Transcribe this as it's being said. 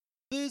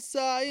The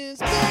Science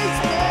Basement!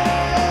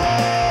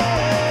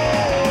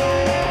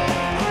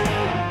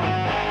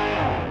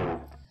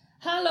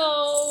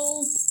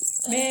 Hello!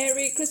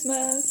 Merry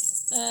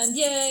Christmas! And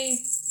yay!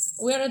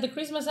 We are at the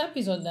Christmas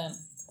episode then.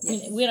 Yes. I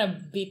mean, we're a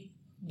bit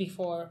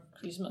before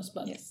Christmas,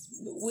 but Yes.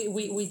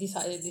 we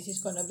decided this is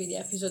going to be the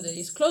episode that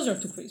is closer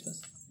to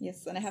Christmas.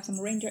 Yes, and I have some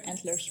reindeer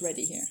antlers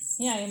ready here.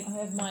 Yeah, I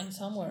have mine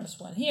somewhere as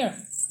well. Here!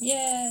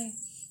 Yay!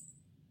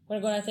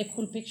 We're going to take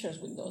cool pictures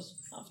with those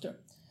after.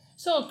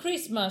 So,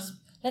 Christmas.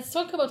 Let's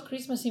talk about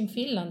Christmas in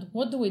Finland.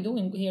 What do we do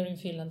here in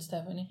Finland,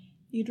 Stephanie?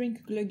 You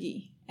drink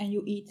glöggi and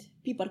you eat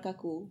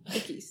piparkaku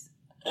cookies.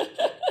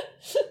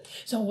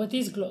 So, what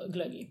is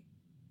glöggi?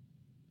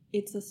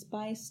 It's a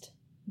spiced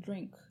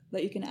drink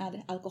that you can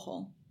add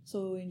alcohol.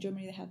 So in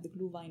Germany they have the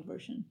Glühwein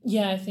version.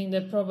 Yeah, I think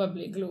that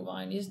probably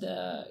Glühwein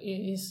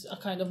is a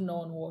kind of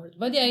known word.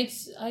 But yeah,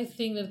 I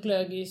think that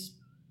glöggi is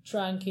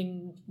drunk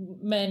in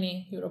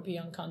many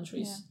European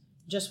countries,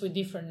 just with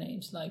different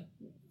names, like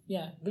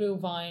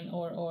Glühwein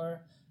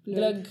or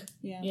glögg.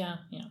 Yeah.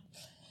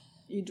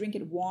 You drink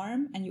it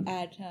warm and you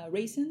add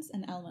raisins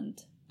and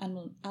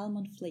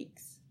almond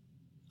flakes.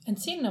 And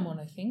cinnamon,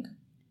 I think,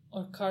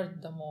 or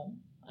cardamom.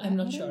 I'm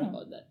not sure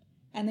about that.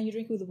 And then you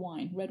drink it with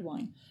wine, red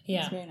wine.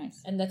 Yeah, it's very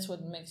nice. And that's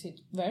what makes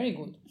it very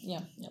good.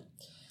 Yeah.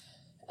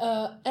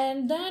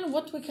 And then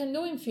what we can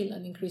do in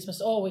Finland in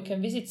Christmas? Oh, we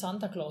can visit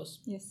Santa Claus.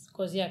 Yes.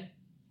 Because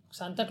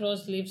Santa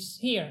Claus lives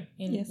here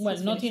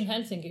not in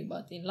Helsinki,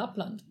 but in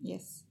Lapland.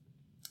 Yes.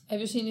 Have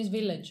you seen his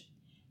village?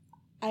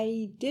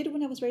 I did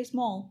when I was very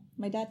small.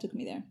 My dad took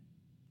me there.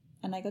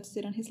 And I got to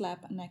sit on his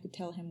lap and I could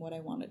tell him what I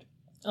wanted.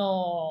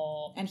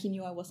 Oh. And he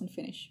knew I wasn't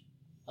Finnish.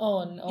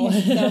 Oh, no.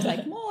 So I was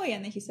like, moi!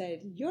 And then he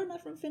said, you're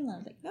not from Finland. I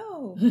was like,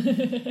 no.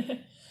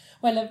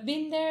 Well, I've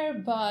been there,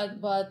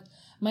 but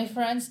my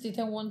friends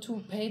didn't want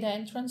to pay the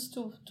entrance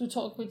to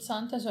talk with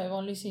Santa, so I've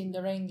only seen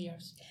the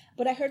reindeers.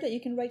 But I heard that you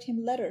can write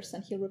him letters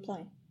and he'll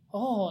reply.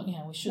 Oh,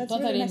 yeah, we should That's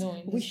totally really nice. do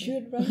it. We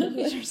should write him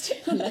letters.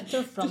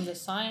 Letter from the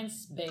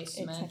science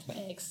basement.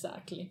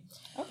 Exactly.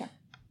 Okay.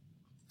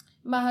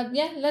 But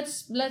yeah,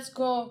 let's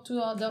go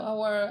to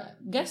our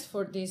guest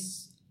for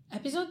this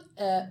episode,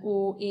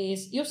 who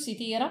is Jussi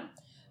Tiira,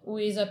 who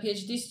is a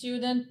PhD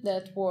student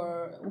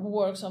who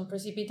works on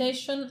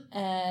precipitation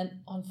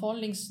and on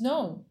falling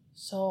snow.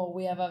 So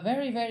we have a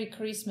very, very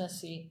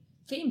Christmassy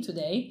theme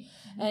today,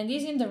 and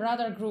he's in the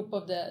radar group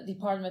of the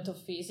Department of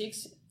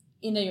Physics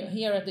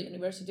here at the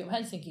University of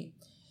Helsinki.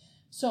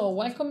 So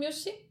welcome,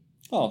 Jussi.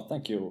 Oh,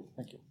 thank you.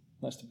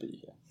 Nice to be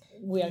here.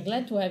 We are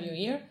glad to have you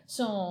here.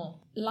 So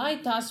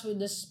light us with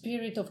the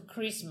spirit of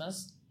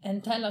Christmas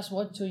and tell us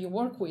what do you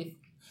work with.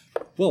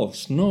 Well,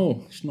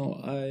 snow.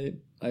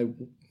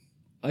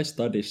 I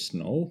study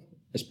snow,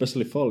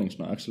 especially falling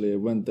snow. Actually,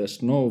 when the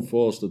snow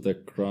falls to the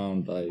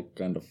ground, I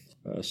kind of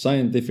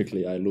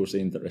scientifically I lose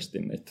interest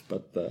in it.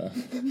 But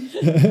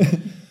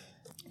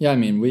I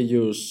mean, we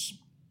use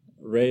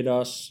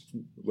radars,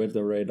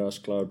 weather radars,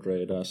 cloud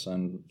radars,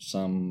 and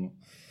some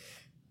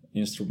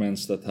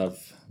instruments that have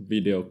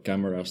video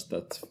cameras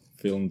that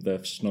film the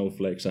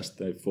snowflakes as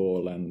they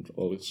fall, and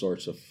all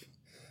sorts of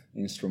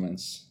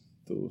instruments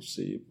to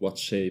see what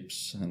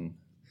shapes and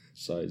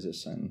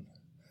sizes and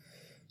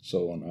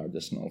so on are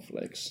the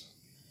snowflakes.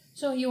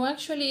 So you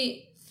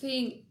actually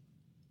think,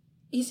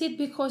 is it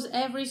because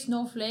every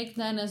snowflake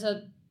then has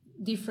a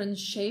different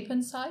shape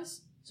and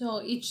size?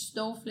 So each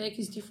snowflake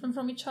is different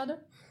from each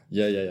other?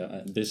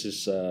 Yeah. This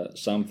is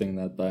something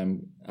that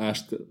I'm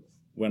asked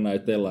when I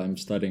tell I'm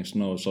studying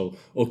snow. So,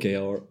 okay,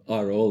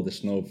 are all the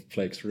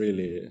snowflakes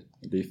really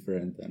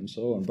different and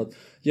so on? But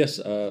yes,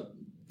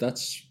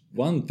 that's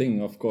one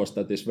thing, of course,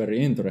 that is very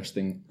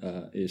interesting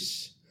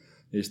is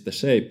the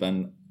shape.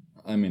 And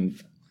I mean,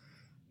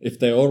 if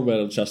they all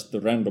were just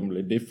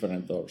randomly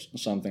different or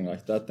something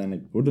like that, then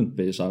it wouldn't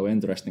be so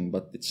interesting.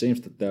 But it seems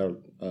that there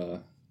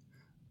are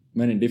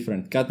many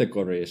different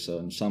categories,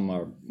 and some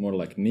are more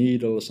like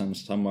needles, and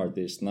some are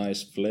these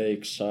nice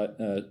flake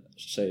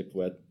shape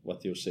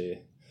what you see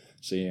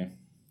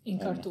in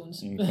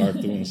cartoons. In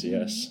cartoons,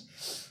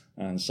 yes.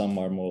 And some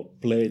are more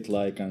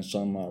plate-like, and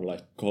some are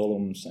like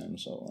columns and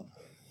so on.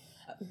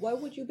 Why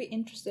would you be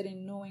interested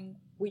in knowing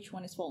which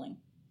one is falling?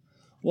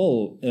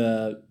 Well,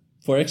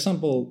 for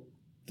example,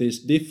 these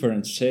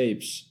different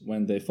shapes,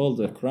 when they fall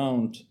to the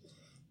ground,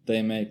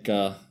 they make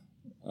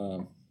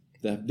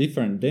they have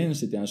different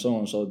density and so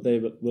on. So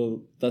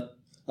that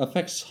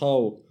affects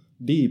how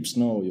deep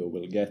snow you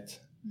will get.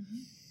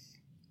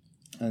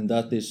 Mm-hmm. And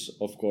that is,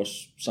 of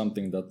course,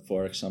 something that,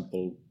 for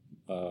example,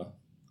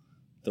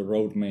 the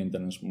road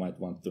maintenance might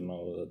want to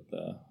know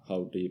that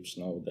how deep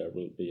snow there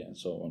will be and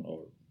so on,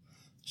 or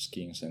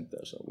skiing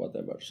centers or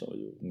whatever. So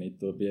you need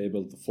to be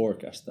able to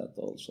forecast that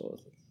also.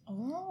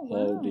 Oh,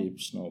 wow. How deep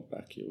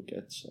snowpack you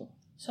get.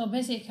 So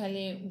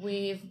basically,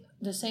 with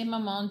the same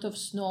amount of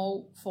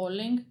snow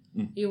falling,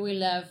 you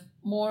will have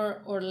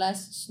more or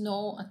less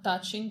snow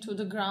attaching to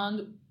the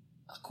ground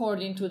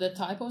according to the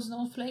type of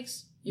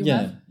snowflakes you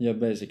have? Yeah,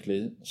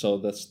 basically. So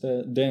that's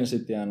the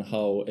density and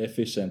how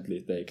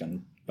efficiently they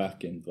can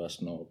back into a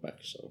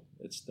snowpack. So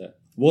it's the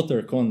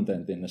water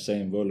content in the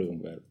same volume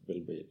where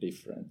will be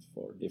different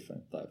for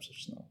different types of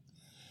snow.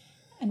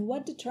 And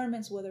what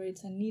determines whether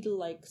it's a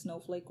needle-like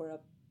snowflake or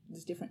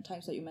these different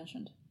types that you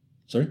mentioned?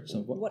 Sorry? So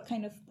what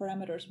kind of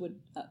parameters would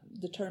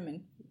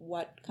determine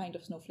what kind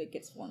of snowflake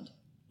gets formed?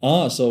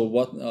 So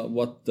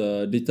what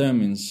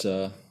determines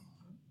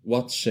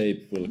what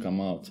shape will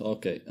come out?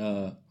 Okay.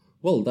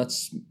 Well,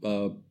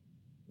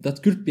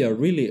 that could be a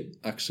really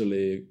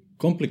actually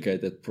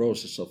complicated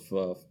process of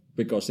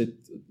because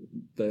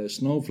the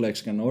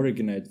snowflakes can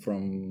originate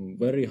from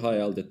very high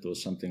altitude,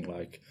 something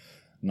like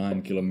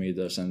 9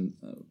 kilometers, and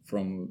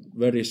from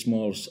very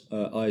small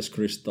ice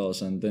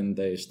crystals, and then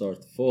they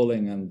start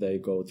falling and they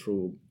go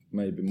through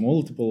maybe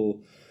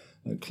multiple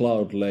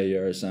cloud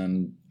layers,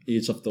 and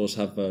each of those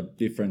have a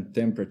different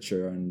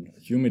temperature and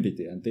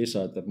humidity, and these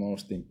are the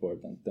most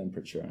important,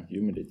 temperature and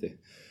humidity.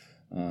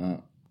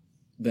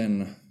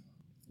 Then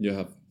you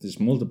have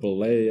these multiple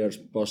layers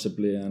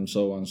possibly, and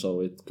so on, so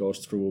it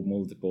goes through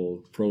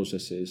multiple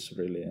processes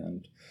really,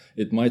 and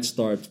it might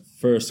start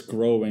first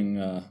growing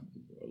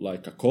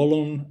like a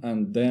column,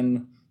 and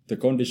then the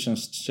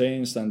conditions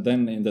change, and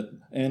then in the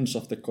ends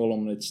of the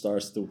column it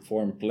starts to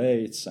form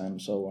plates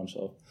and so on.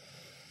 So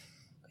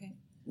okay,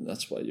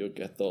 that's why you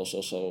get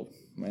also so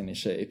many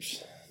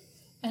shapes.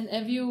 And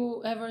have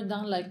you ever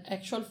done like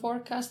actual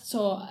forecasts?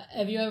 So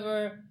have you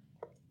ever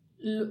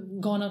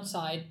gone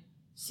outside,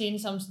 seen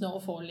some snow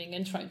falling,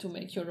 and tried to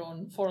make your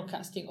own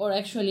forecasting? Or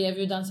actually, have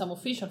you done some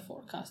official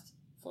forecast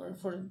for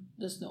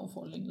the snow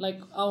falling?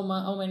 Like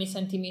how many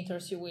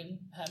centimeters you will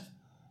have?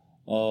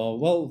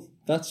 Well,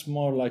 that's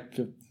more like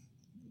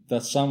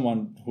that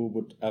someone who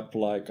would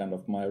apply kind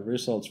of my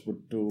results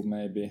would do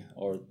maybe,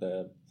 or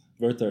the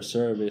weather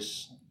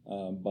service.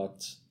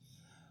 But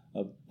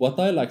what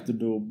I like to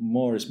do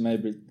more is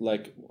maybe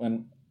like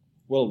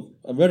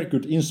a very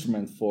good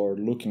instrument for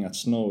looking at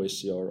snow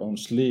is your own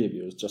sleeve.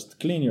 You just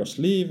clean your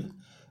sleeve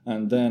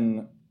and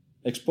then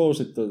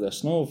expose it to the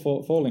snow,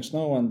 falling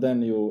snow, and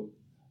then you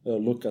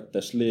look at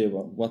the sleeve,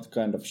 what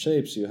kind of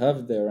shapes you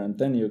have there, and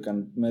then you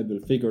can maybe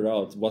figure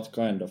out what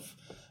kind of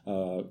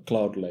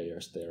cloud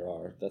layers there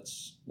are.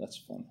 That's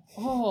fun.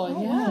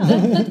 Oh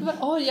yeah,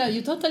 oh yeah,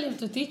 you totally have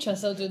to teach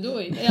us how to do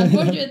it.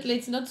 Unfortunately,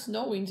 it's not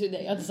snowing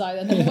today outside,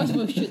 and otherwise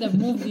we should have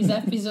moved this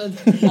episode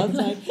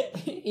outside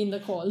in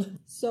the cold.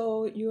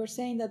 So you are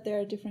saying that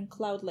there are different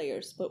cloud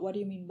layers, but what do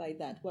you mean by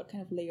that? What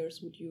kind of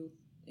layers would you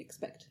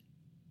expect?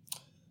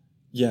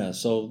 Yeah,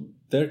 so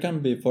there can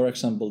be, for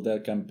example,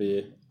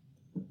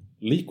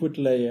 liquid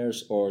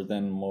layers, or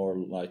then more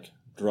like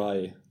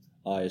dry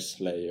ice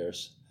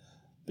layers,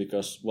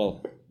 because,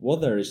 well,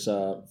 water is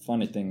a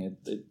funny thing.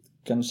 It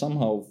can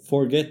somehow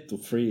forget to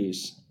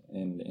freeze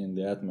in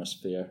the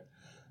atmosphere.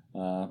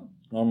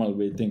 Normally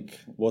we think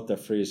water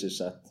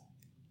freezes at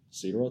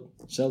 0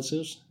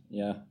 Celsius,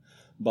 yeah,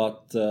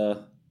 but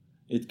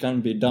it can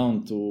be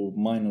down to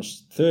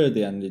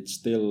 -30 and it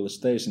still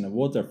stays in a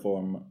water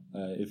form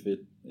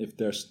if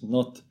there's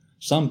not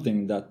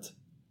something that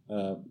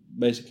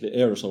basically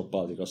aerosol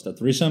particles that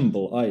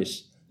resemble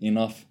ice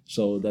enough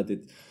so that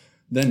it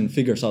then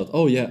figures out,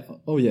 oh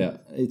yeah,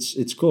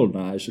 it's cold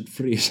now, I should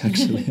freeze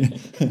actually.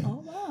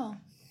 Oh wow!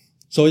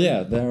 So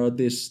yeah, that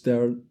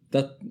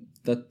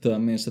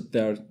means that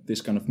there are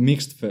this kind of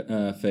mixed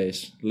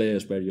phase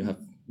layers where you have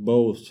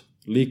both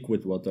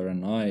liquid water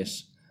and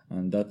ice,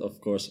 and that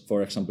of course,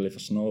 for example, if a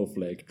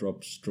snowflake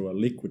drops through a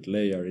liquid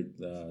layer,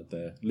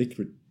 the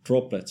liquid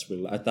droplets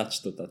will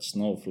attach to that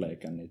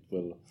snowflake and it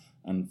will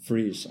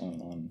freeze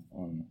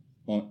on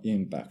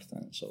impact,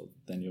 and so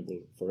then you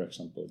will, for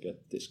example,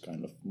 get this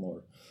kind of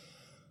more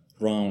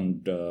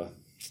round,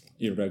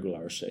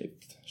 irregular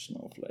shaped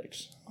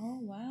snowflakes. Oh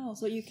wow!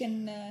 So you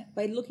can,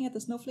 by looking at the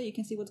snowflake, you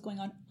can see what's going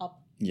on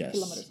up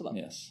kilometers above.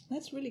 Yes.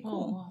 That's really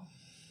cool. Oh, wow.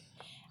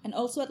 And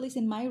also, at least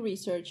in my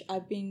research,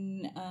 I've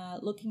been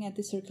looking at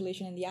the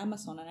circulation in the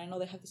Amazon, and I know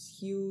they have this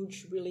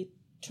huge, really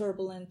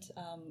turbulent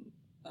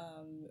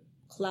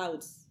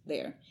clouds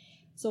there.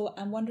 So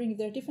I'm wondering if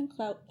there are different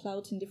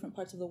clouds in different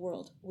parts of the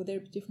world. Would there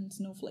be different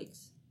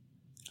snowflakes?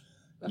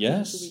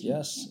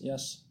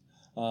 Yes.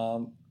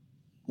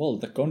 Well,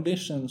 the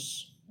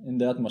conditions in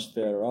the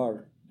atmosphere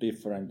are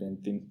different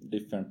in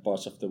different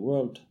parts of the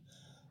world.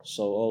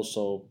 So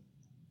also,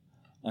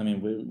 I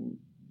mean,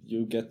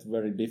 you get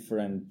very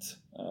different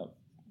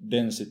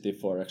density,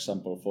 for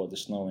example, for the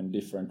snow in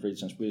different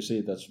regions. We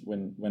see that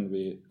when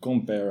we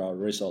compare our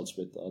results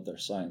with other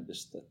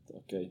scientists, that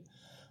okay,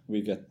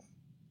 we get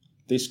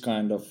this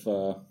kind of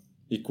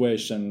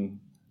equation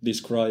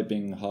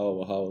describing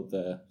how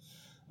the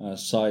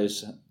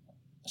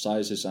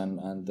sizes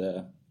and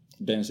the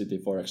density,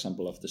 for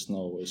example, of the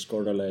snow is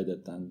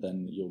correlated, and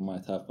then you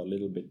might have a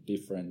little bit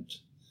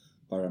different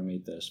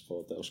parameters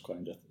for those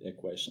kind of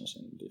equations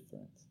in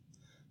different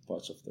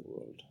parts of the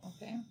world.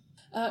 Okay.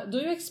 Do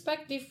you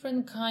expect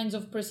different kinds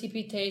of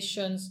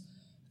precipitations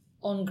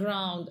on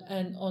ground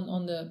and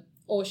on the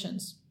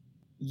oceans?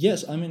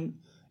 Yes, I mean,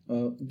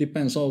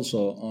 depends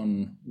also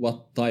on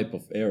what type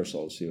of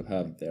aerosols you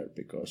have there,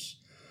 because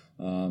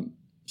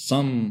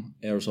some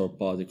aerosol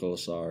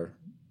particles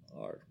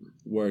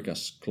work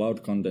as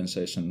cloud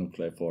condensation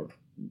nuclei for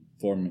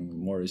forming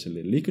more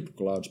easily liquid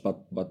clouds,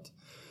 but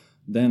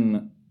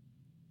then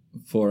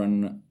for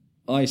an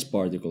ice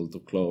particle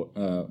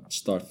to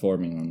start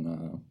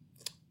forming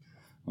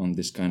on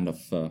this kind of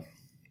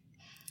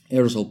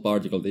aerosol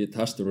particle, it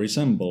has to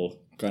resemble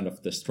kind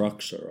of the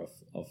structure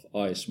of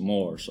ice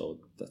more. So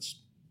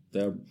that's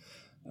there.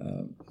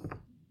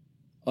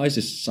 Ice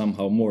is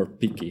somehow more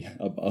picky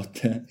about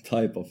the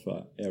type of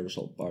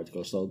aerosol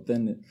particle. So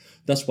then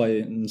that's why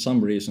in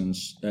some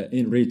regions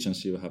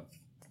you have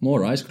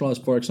more ice clouds.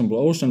 For example,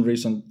 ocean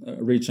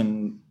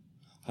region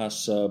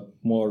has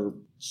more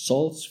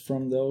salts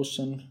from the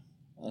ocean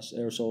as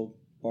aerosol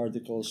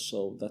particles,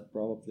 so that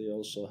probably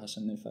also has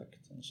an effect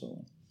and so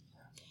on.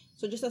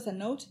 So just as a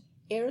note,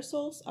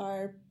 aerosols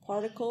are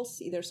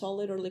particles, either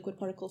solid or liquid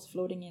particles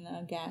floating in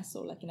a gas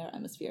or like in our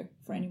atmosphere,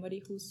 for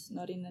anybody who's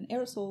not in an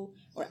aerosol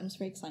or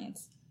atmospheric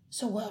science.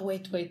 So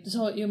wait.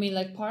 So you mean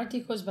like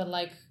particles, but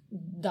like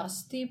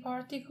dusty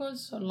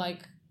particles, or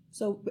like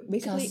So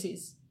basically,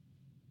 gases?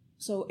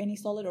 so any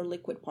solid or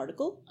liquid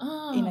particle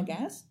in a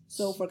gas.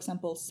 So for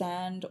example,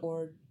 sand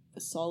or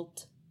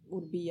salt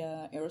would be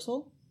a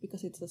aerosol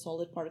because it's a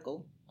solid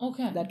particle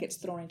Okay. that gets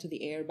thrown into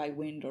the air by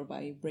wind or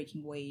by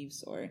breaking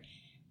waves, or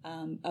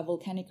a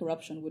volcanic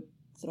eruption would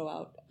throw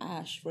out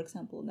ash, for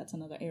example, and that's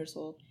another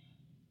aerosol.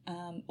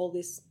 All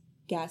these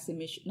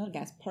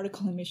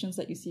particle emissions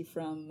that you see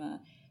from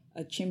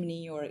a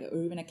chimney or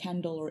even a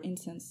candle or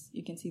incense,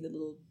 you can see the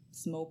little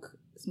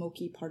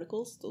smoky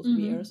particles. Those would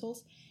be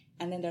aerosols.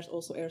 And then there's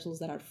also aerosols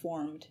that are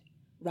formed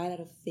right out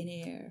of thin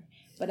air.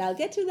 But I'll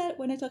get to that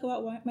when I talk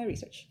about my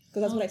research,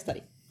 because that's what I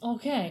study.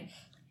 Okay.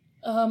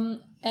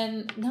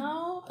 And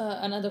now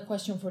another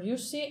question for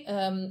Jussi.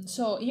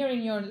 So here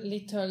in your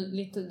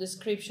little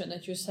description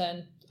that you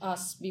sent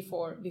us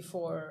before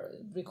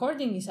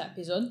recording this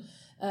episode,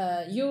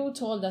 you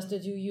told us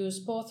that you use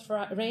both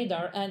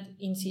radar and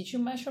in situ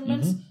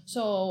measurements. Mm-hmm.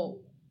 So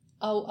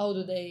how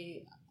do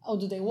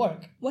they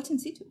work? What's in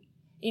situ?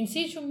 In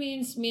situ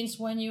means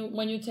when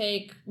you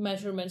take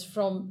measurements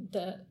from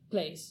the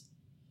place.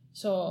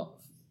 So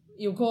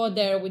you go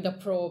there with a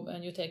probe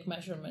and you take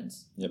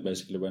measurements. Yeah,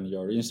 basically when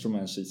your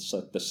instruments is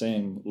at the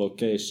same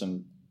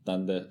location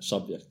than the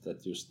subject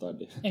that you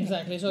study.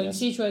 Exactly. So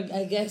Yes. in situ,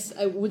 I guess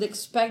I would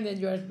expect that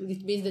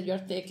it means that you're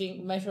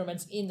taking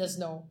measurements in the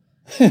snow.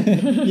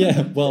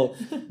 Yeah, well,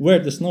 where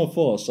the snow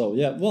falls. So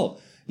yeah, well,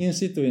 in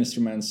situ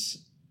instruments,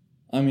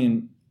 I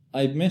mean,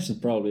 I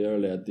mentioned probably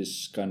earlier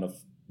this kind of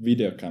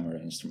video camera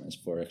instruments,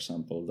 for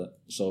example.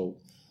 So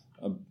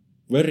a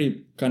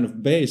very kind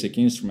of basic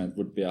instrument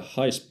would be a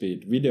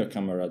high-speed video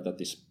camera that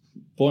is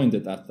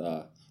pointed at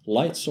a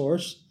light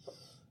source,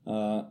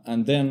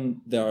 and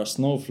then there are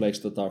snowflakes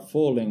that are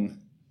falling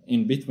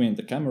in between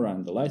the camera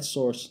and the light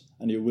source,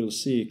 and you will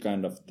see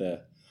kind of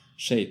the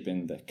shape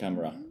in the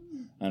camera.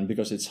 And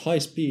because it's high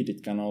speed,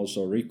 it can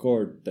also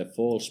record the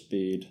fall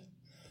speed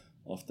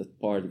of the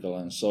particle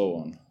and so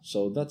on.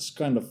 So that's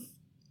kind of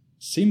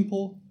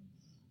simple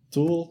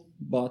tool,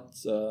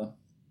 but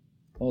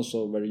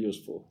also very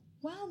useful.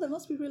 Wow, that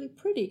must be really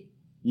pretty.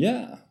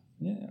 Yeah.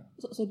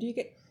 So do you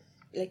get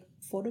like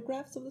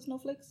photographs of the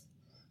snowflakes?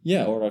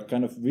 Yeah, or a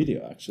kind of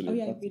video actually. Oh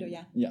yeah, but, video,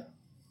 yeah. Yeah.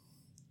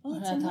 Oh, A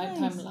that's so nice.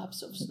 time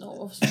lapse of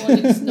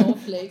falling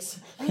snowflakes.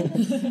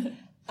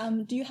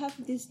 Do you have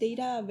this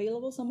data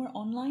available somewhere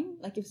online?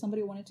 Like if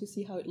somebody wanted to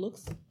see how it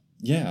looks?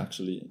 Yeah,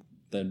 actually,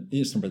 the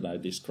instrument I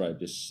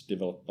described is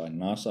developed by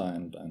NASA,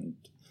 and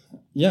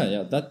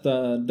that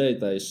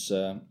data is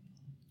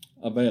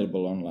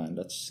available online.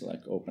 That's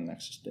like open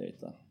access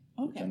data.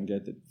 Okay. You can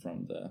get it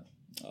from the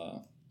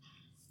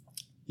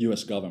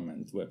U.S.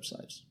 government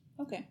websites.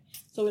 Okay.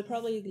 So we'll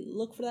probably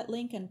look for that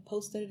link and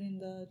post it in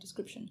the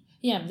description.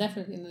 Yeah,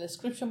 definitely in the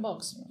description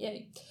box.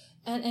 Yay.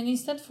 And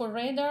instead for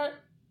radar,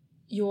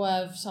 you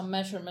have some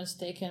measurements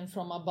taken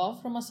from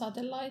above from a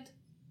satellite,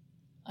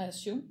 I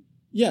assume?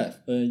 Yeah,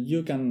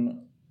 you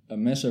can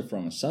measure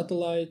from a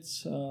satellite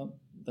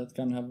that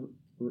can have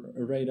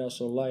radars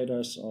or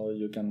lidars, or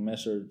you can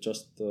measure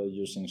just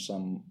using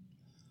some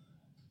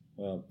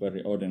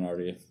very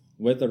ordinary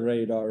weather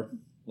radar.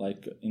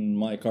 Like in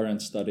my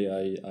current study,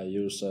 I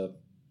use a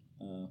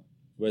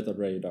weather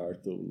radar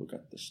to look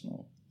at the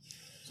snow.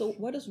 So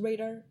what does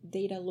radar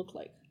data look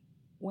like?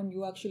 When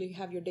you actually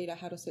have your data,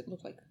 how does it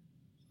look like?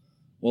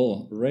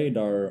 Well,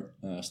 radar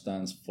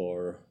stands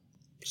for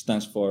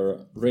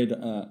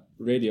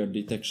radio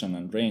detection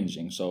and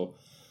ranging. So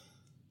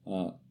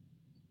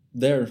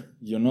there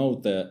you know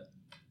the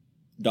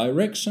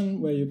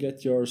direction where you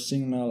get your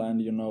signal,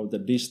 and you know the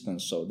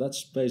distance. So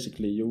that's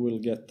basically you will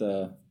get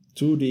a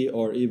 2D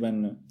or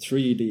even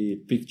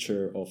 3D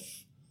picture of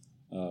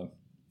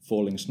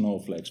falling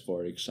snowflakes,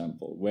 for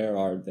example. Where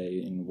are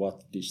they, in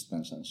what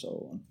distance, and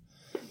so on.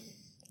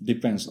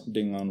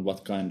 Depending on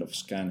what kind of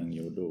scanning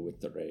you do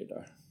with the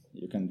radar.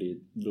 You can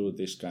do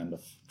this kind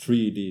of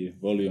 3D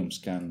volume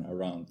scan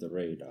around the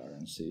radar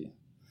and see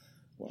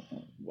what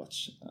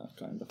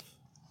kind of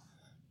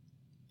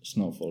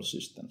snowfall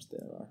systems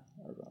there are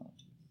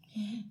around.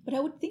 But I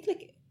would think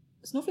like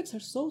snowflakes are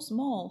so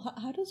small.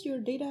 How does your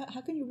data?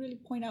 How can you really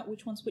point out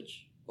which one's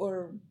which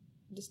or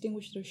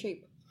distinguish their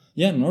shape?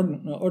 Yeah, an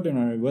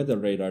ordinary weather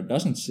radar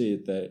doesn't see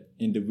the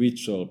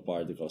individual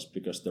particles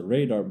because the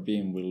radar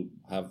beam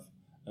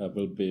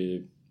will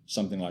be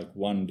something like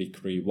 1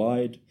 degree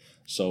wide.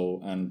 So,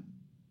 and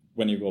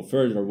when you go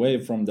further away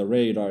from the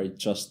radar, it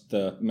just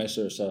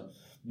measures a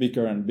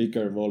bigger and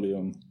bigger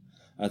volume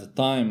at a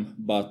time,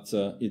 but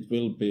it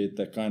will be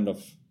the kind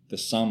of the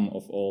sum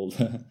of all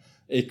the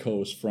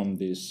echoes from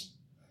these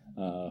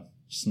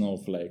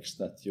snowflakes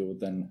that you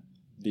then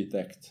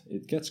detect.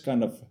 It gets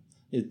kind of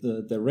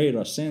the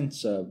radar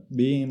sends a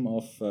beam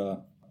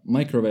of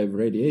microwave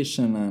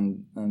radiation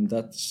and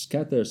that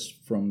scatters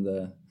from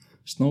the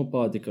snow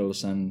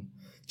particles, and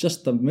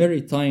just a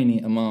very tiny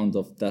amount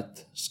of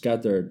that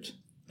scattered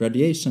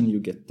radiation you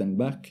get then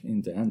back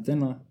in the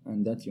antenna,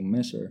 and that you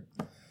measure.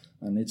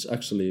 And it's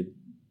actually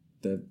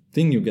the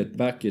thing you get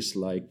back is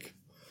like,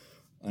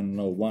 I don't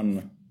know,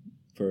 1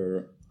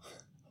 per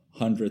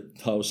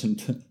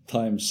 100,000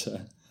 times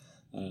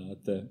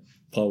the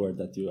power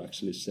that you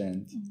actually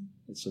sent.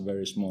 It's a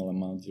very small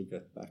amount you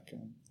get back.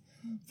 And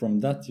from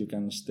that you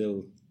can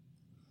still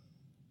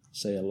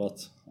say a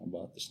lot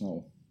about the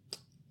snow.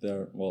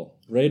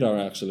 Radar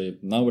actually,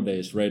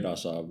 nowadays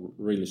radars are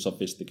really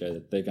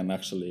sophisticated. They can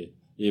actually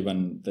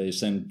they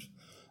send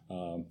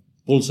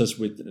pulses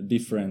with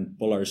different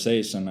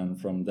polarization, and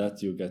from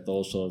that you get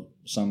also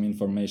some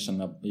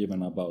information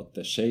even about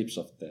the shapes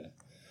of the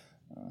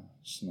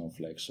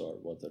snowflakes or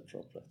water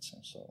droplets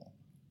and so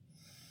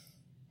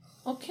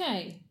on.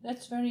 Okay,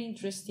 that's very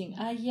interesting.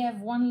 I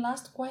have one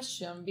last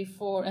question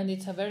before, and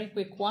it's a very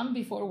quick one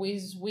before we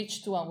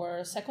switch to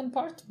our second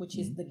part, which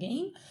is the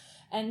game.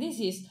 And this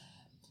is,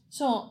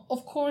 so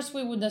of course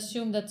we would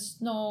assume that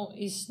snow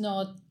is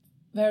not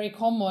very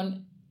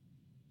common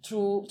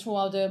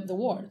throughout the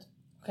world.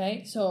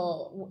 Okay,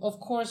 so of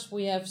course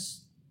we have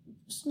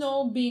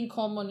snow being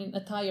common in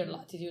a higher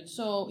latitude.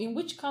 So in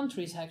which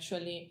countries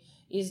actually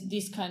is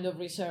this kind of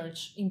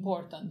research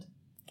important?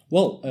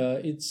 Well,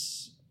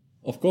 it's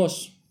of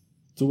course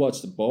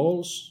towards the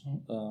poles,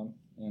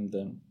 and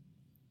then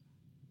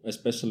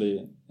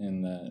especially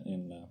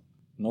in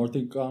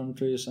Nordic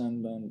countries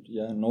and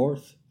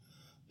north,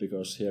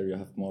 because here you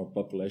have more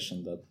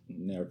population than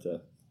near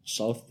the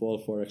South Pole,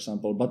 for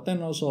example. But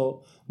then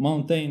also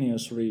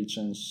mountainous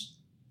regions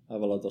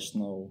have a lot of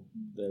snow.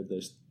 There,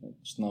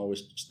 snow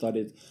is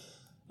studied,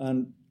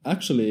 and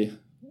actually,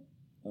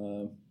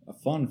 a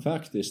fun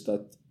fact is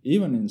that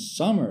even in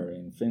summer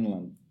in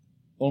Finland,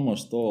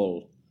 almost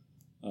all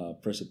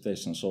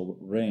precipitation, so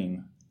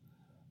rain,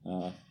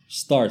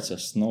 starts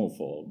as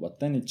snowfall, but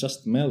then it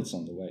just melts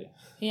on the way.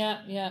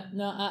 Yeah.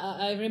 No,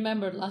 I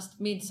remember last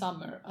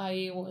midsummer,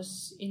 I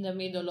was in the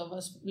middle of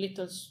a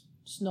little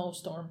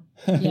snowstorm.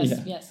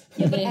 Yes.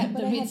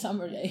 The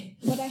midsummer day.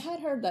 But I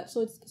had heard that.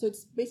 So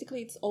it's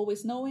basically it's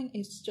always snowing.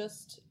 It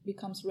just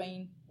becomes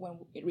rain when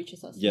it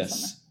reaches us.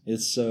 Yes, in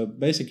summer. it's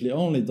basically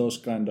only those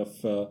kind of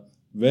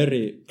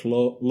very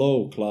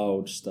low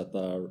clouds that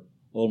are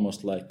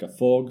almost like a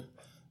fog,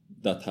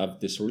 that have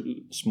this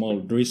small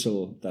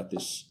drizzle that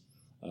is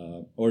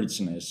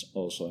originates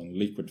also in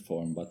liquid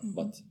form,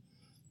 but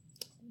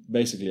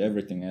basically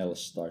everything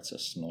else starts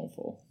as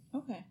snowfall.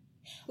 Okay.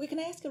 Wait, can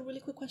I ask a really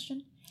quick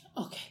question?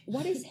 Okay.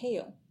 What is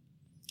hail?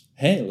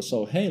 Hail.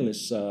 So hail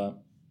is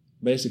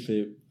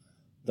basically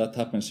that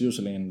happens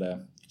usually in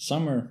the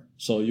summer.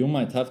 So you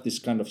might have this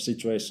kind of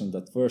situation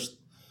that first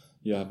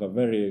you have a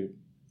very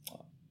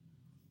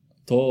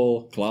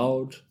tall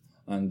cloud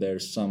and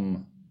there's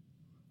some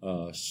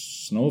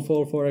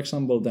snowfall, for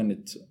example, then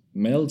it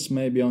melts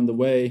maybe on the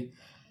way,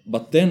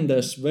 but then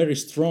there's very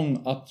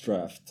strong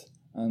updraft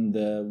and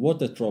the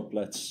water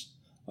droplets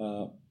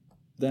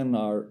then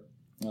are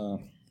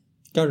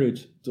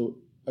carried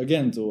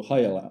to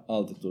higher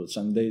altitudes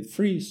and they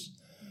freeze,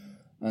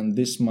 and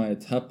this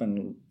might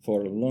happen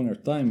for a longer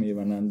time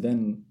even, and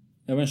then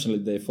eventually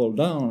they fall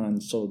down,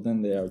 and so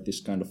then they are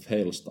this kind of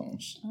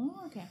hailstones.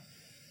 Oh,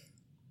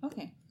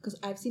 okay, because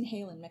I've seen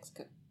hail in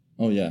Mexico.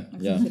 Oh yeah.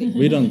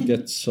 We don't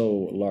get so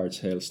large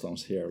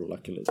hailstones here,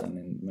 luckily, than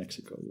in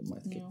Mexico. You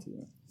might get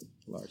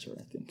larger,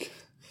 I think.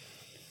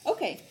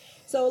 Okay,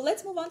 so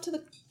let's move on to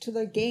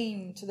the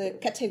game, to the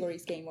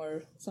categories game,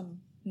 or some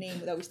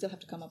name that we still have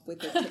to come up with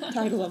the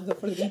title of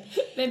for the game.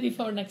 Maybe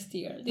for next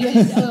year.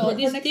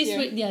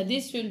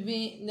 This will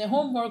be the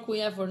homework we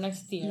have for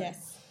next year.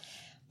 Yes,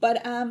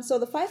 but so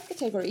the 5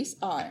 categories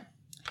are: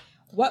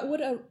 what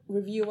would a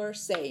reviewer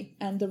say?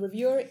 And the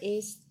reviewer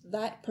is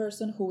that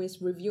person who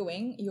is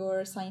reviewing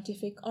your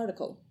scientific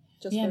article.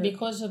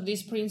 Because of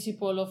this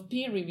principle of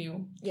peer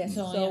review. Yes.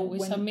 So we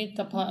submit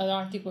an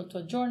article to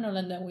a journal,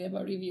 and then we have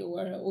a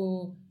reviewer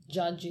who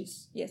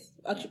judges. Yes,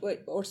 actually,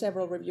 or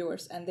several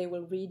reviewers, and they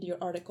will read your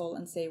article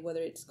and say whether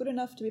it's good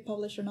enough to be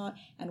published or not,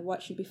 and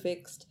what should be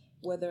fixed,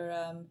 whether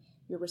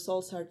your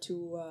results are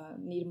to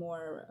need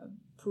more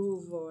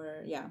proof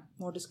or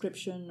more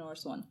description or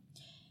so on.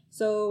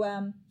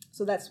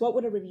 So that's what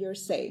would a reviewer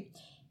say.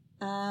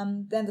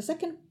 Then the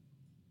second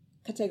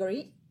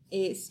category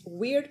is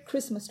weird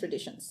Christmas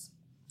traditions.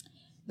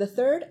 The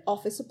third,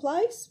 office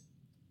supplies.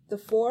 The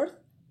fourth,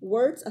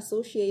 words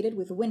associated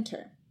with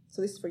winter.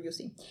 So this is for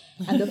Jussi.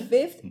 And the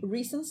fifth,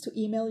 reasons to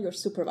email your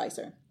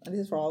supervisor. And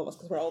this is for all of us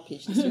because we're all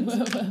PhD students.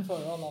 For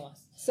all of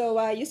us. So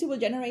Jussi will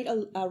generate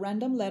a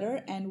random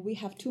letter, and we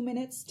have 2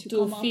 minutes to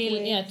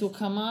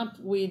come up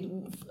with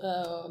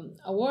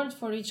a word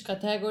for each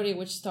category,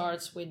 which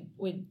starts with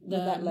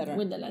that letter.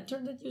 With the letter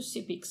that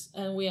Jussi picks,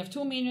 and we have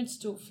 2 minutes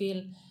to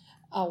fill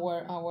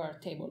our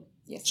table.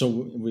 Yes. So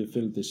we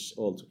fill this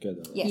all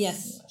together. Right?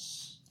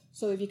 Yes.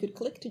 So if you could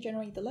click to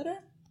generate the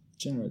letter.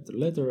 Generate the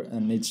letter,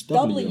 and it's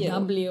W.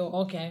 W.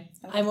 Okay.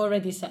 I'm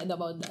already sad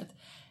about that.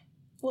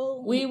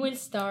 Well, we will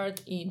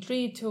start in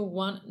 3, 2,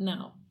 1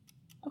 now.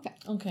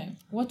 Okay.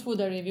 What would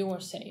a reviewer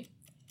say?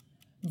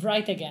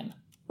 Write again.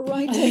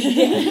 Write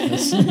again.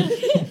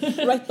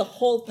 Write the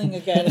whole thing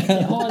again.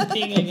 The whole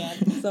thing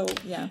again. So,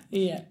 yeah.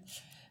 Yeah.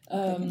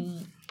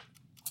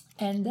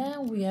 And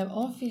then we have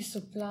office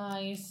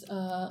supplies,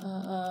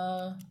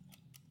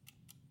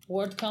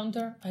 word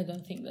counter. I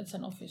don't think that's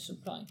an office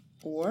supply.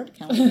 Word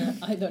counter.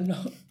 I don't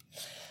know.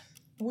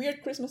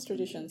 Weird Christmas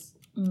traditions.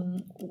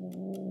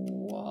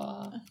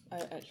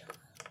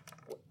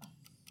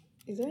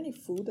 Is there any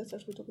food that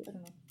starts with W? I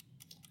don't know.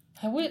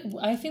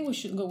 I think we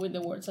should go with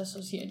the words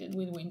associated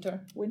with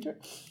winter. Winter?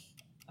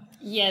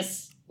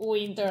 Yes,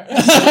 winter. Or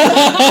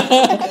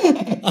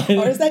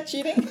is that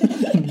cheating?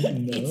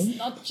 No. It's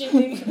not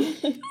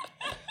cheating.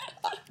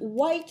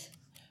 White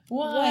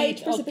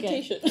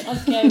precipitation.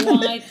 Okay,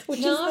 white. Which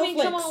is no, I mean,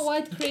 come snowflakes. on,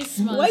 white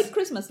Christmas. White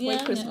Christmas. Yeah,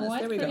 White Christmas.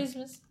 white There we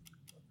Christmas.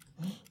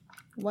 go.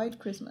 White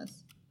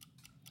Christmas.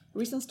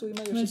 Reasons to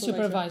email your With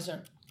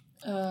supervisor.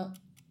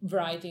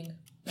 Writing.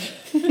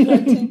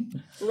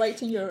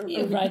 Writing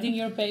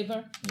your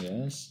paper.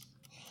 Yes.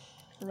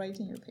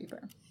 Writing your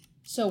paper.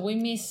 So we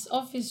miss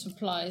office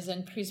supplies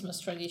and Christmas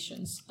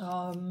traditions.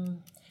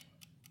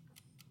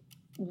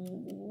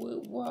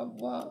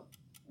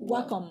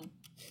 Wacom.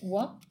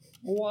 What?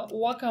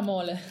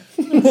 Guacamole.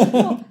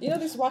 No, you know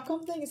this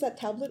Wacom thing? Is that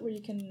tablet where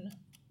you can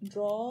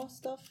draw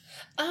stuff?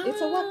 It's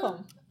a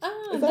Wacom.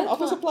 Is that an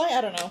office supply? I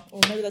don't know. Or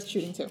maybe that's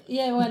shooting too.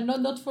 Yeah, well,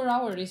 not for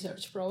our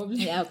research,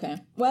 probably. Yeah, okay.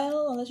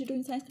 Well, unless you're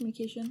doing science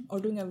communication or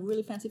doing a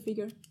really fancy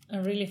figure.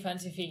 A really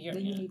fancy figure.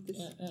 Then you need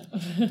this. Yeah.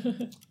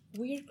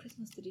 Weird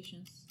Christmas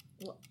traditions.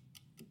 What?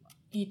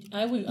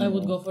 I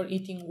would go for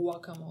eating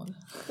guacamole.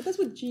 But that's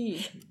with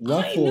G.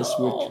 Waffles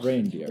with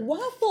reindeer.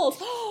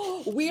 Waffles!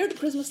 Weird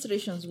Christmas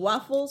traditions.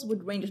 Waffles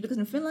with reindeer. Because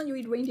in Finland you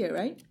eat reindeer,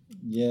 right?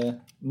 Yeah,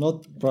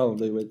 not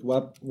probably with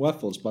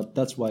waffles, but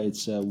that's why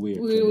it's weird.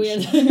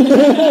 Weird.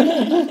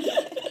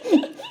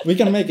 We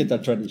can make it a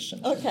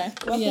tradition. Okay.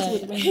 Waffles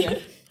with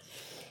reindeer.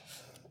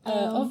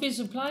 Office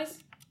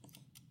supplies?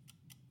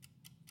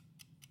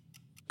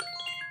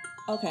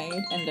 Okay,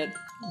 it ended.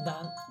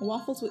 Done.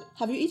 Waffles with...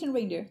 Have you eaten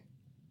reindeer?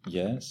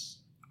 Yes.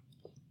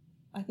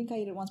 I think I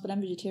ate it once, but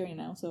I'm vegetarian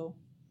now, so...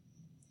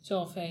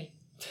 So fail.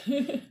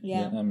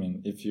 Yeah. I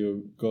mean, if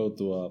you go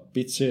to a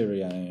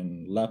pizzeria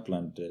in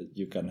Lapland,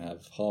 you can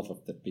have half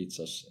of the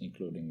pizzas,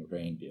 including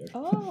reindeer.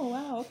 Oh,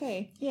 wow,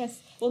 okay.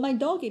 Yes. Well, my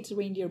dog eats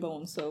reindeer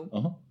bones, so...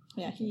 Uh-huh.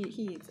 Yeah, he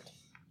eats it.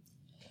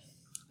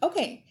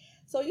 Okay.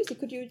 So, Jussi,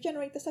 could you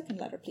generate the second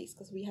letter, please?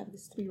 Because we have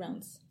these 3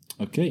 rounds.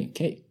 Okay,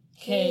 K.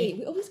 K.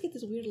 We always get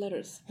these weird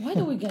letters. Why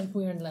do we get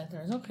weird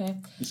letters?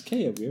 Okay. Is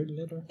K a weird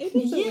letter? It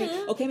is Yeah.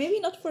 weird. Okay, maybe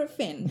not for a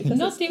Finn. Because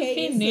Not in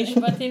Finnish,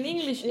 but in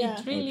English Yeah.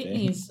 it really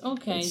Okay. is.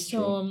 Okay, That's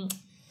so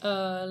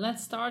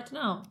let's start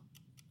now.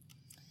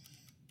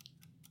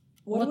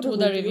 What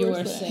would a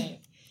reviewer say?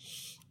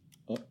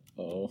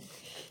 Oh.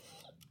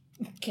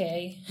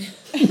 Okay.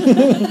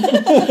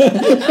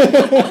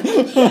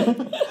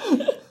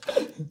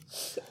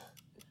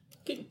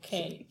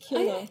 Okay.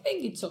 I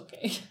think it's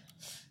okay.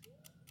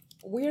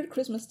 Weird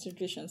Christmas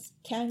traditions.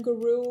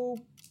 Kangaroo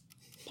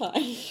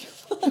pie.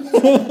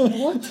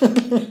 What?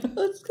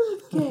 Let's go.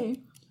 Okay.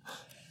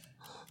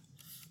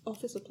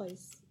 Office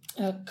supplies.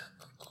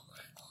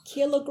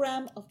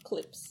 Kilogram of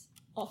clips.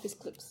 Office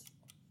clips.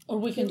 Or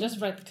we can just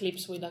write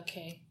clips with a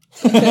K.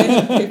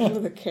 Okay,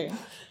 with a K.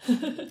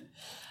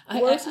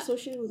 Words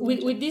associated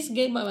with with this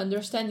game, I'm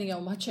understanding how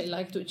much I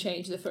like to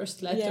change the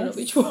first letter of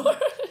Yes. each word.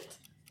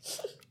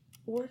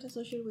 Word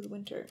associated with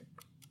winter.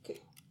 Okay.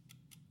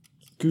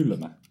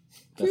 Kylmä.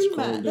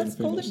 Kylmä. That's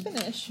cold in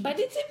Finnish. But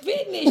it's in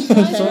Finnish.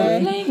 Why are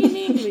we playing in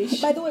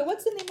English? By the way,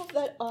 what's the name of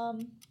that?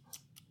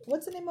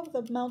 What's the name of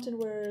the mountain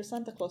where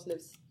Santa Claus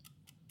lives?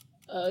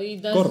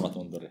 It does.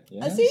 Korvatunturi.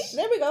 Yes. See,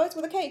 there we go. It's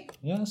with a K.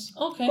 Yes.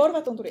 Okay.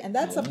 Korvatunturi, and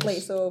that's a Yes.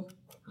 place. So,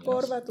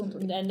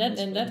 Korvatunturi.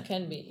 And that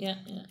can be, yeah.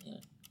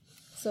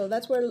 So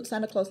that's where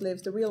Santa Claus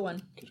lives, the real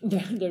one.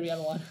 The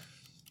real one.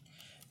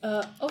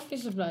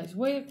 Office supplies.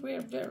 Where,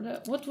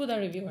 what would a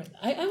reviewer...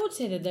 I would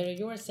say that the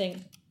reviewer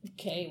saying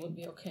okay would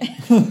be okay.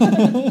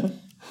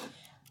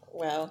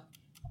 Well,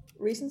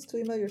 reasons to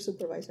email your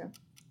supervisor.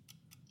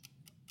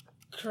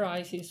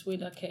 Crisis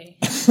with a K.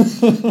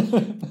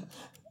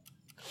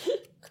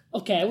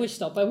 Okay, I will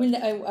stop. I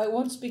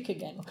won't speak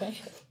again, okay?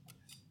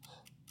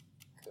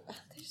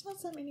 There's not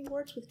so many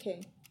words with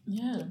K.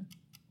 Yeah.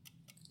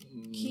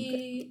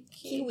 Key.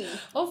 Kiwi.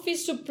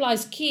 Office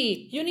supplies.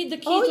 Key. You need the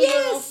key Oh, to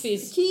your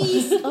office.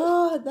 Keys.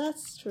 Oh,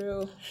 that's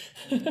true.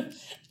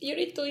 You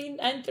need to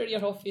enter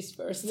your office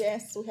first.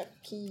 Yes, we have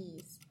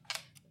keys.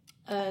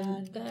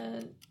 And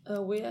then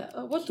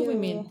what do we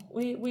mean?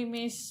 We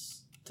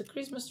miss the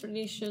Christmas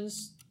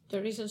traditions,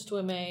 the reasons to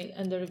email,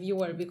 and the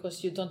reviewer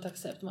because you don't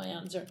accept my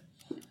answer.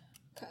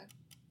 Okay.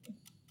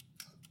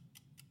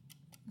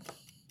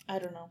 I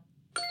don't know.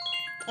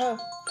 Oh,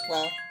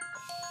 well.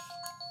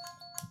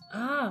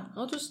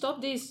 How to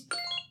stop this?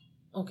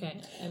 Okay,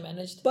 I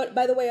managed. But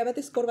by the way,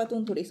 Abetis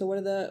Korvatunturi, so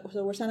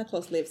where Santa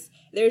Claus lives,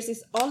 there's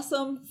this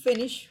awesome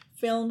Finnish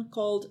film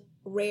called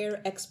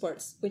Rare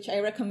Experts, which I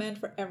recommend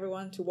for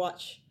everyone to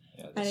watch.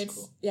 Yeah, And that's it's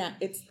cool.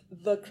 it's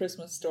the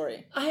Christmas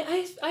story.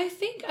 I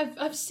think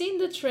I've seen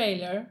the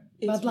trailer,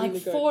 It's but like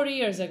really good. 4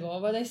 years ago.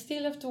 But I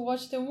still have to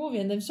watch the movie,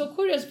 and I'm so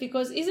curious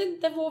because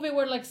isn't the movie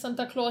where like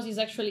Santa Claus is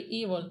actually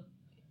evil?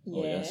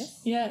 Oh, yes.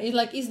 Yes. Yeah, it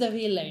like is the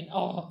villain.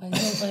 Oh, I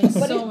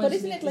know. But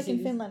isn't it like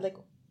in Finland, like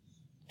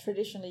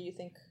traditionally you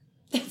think,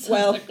 Santa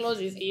well, Claus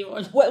is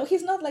evil. well,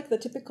 he's not like the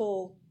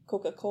typical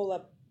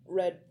Coca-Cola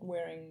red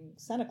wearing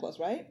Santa Claus,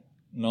 right?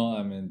 No,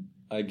 I mean,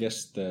 I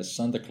guess the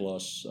Santa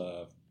Claus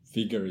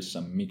figure is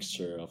a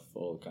mixture of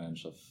all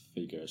kinds of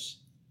figures.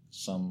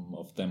 Some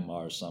of them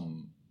are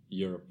some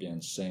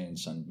European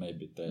saints, and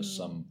maybe there's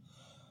some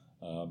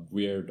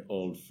weird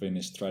old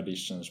Finnish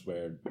traditions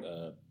where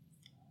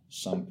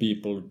some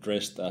people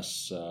dressed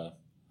as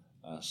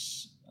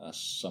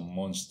some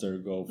monster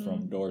go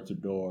from door to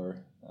door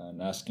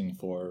and asking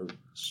for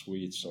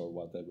sweets or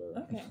whatever.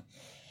 Okay.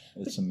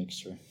 It's a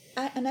mixture.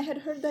 And I had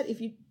heard that if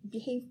you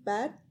behave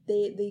bad,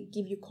 they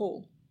give you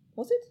coal.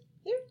 Was it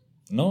here?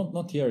 No,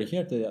 not here.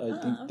 Here,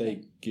 I think okay.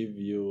 they give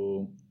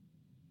you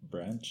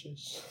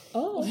branches.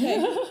 Oh,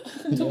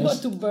 okay. To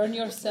what? To burn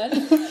yourself?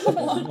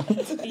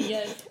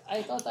 Yes,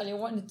 I totally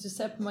wanted to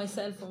set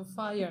myself on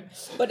fire.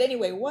 But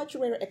anyway, watch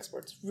Rare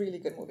Experts. Really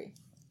good movie.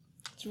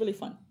 It's really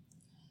fun.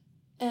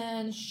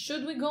 And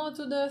should we go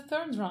to the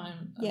third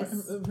round? Yes.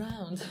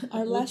 Round.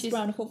 Our Which last is-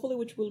 round, hopefully,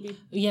 which will be...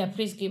 Yeah,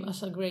 please give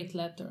us a great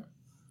letter.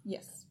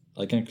 Yes.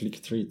 I can click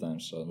 3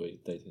 times, so we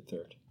take the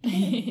third.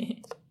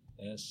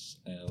 S,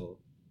 L,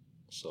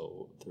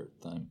 so third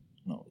time.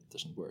 No, it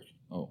doesn't work.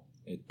 Oh,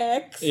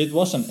 X. it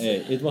was an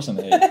A. It was an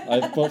A.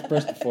 I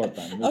pressed it 4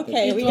 times.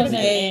 Okay, It we was got an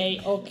an A.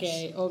 A.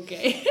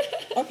 Okay.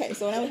 Okay,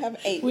 so now we have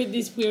 8. With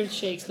these weird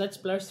shakes, let's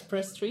press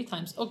 3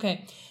 times.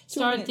 Okay,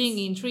 starting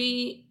in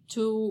 3,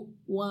 2,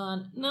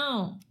 1,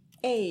 now.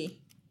 A.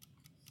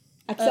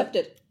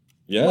 Accepted.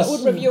 Yes. What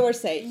would reviewers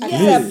say? Yes.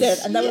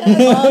 Accepted. And that would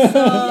be awesome.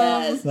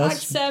 Yes, That's-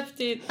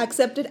 accepted.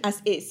 Accepted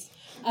as is.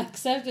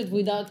 Accepted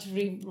without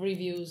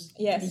reviews.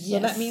 Yes. So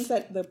that means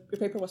that the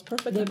paper was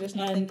perfect and there's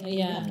nothing And, you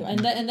yeah, have to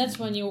and add. that's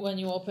when you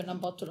open a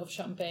bottle of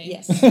champagne.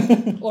 Yes.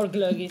 Or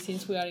glöggi,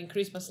 since we are in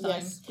Christmas time.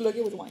 Yes.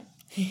 Glöggi with wine.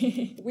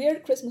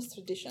 Weird Christmas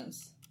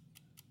traditions.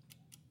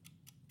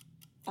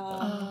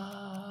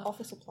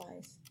 Office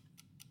supplies.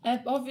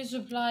 Office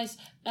supplies,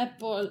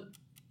 Apple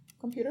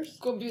Computers.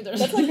 computers.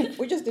 That's like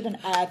we just did an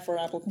ad for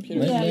Apple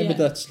computers. Yeah, Maybe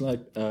yeah. that's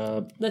like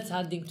That's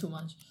adding too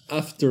much.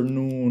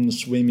 afternoon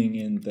swimming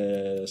in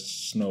the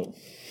snow.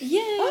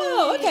 Yeah.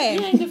 Oh, okay.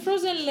 Yeah, in the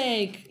frozen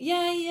lake.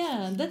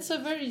 Yeah. That's a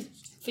very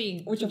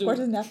thing. Which to of do. course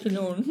is in the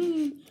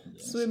afternoon.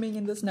 Swimming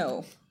in the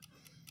snow.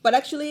 But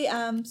actually,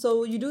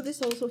 so you do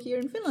this also here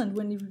in Finland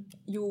when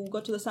you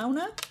go to the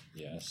sauna.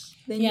 Yes.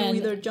 Then Yeah, you and-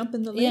 either jump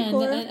in the lake Yeah,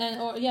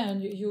 or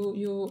and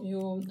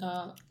you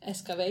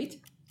excavate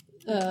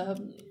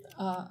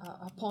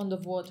a pond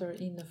of water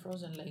in the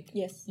frozen lake.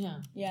 yes,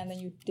 Yeah. and then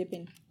you dip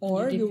in,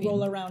 or you dip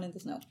roll in. around in the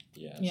snow,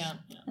 Yes. Yeah.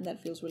 and that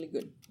feels really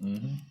good.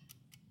 Mm-hmm.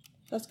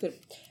 That's good.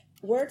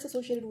 Words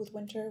associated with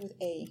winter with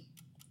A.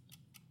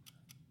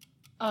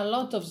 A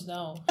lot of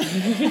snow.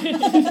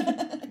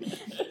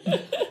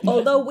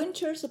 Although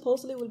winter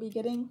supposedly will be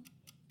getting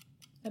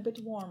a bit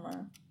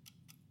warmer.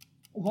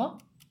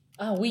 What?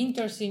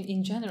 Winters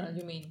in general,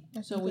 you mean?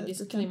 I So think with the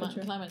this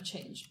temperature. climate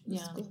change. It's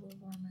Yeah. global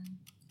warming.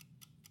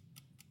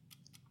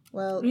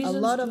 Well, Reasons a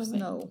lot to of make-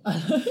 snow.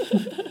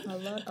 A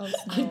lot of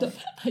I snow.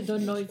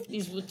 don't know if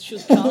this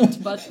should count,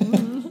 but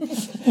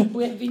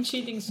we have been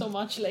cheating so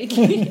much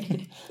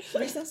lately.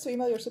 Reasons to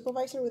email your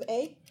supervisor with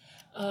A?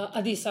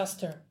 A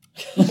disaster.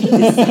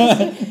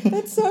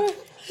 That's so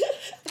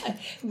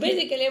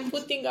Basically, I'm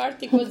putting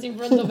articles in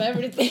front of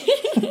everything.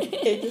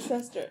 a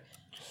disaster.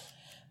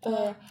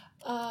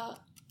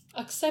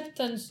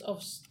 Acceptance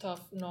of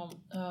stuff. No.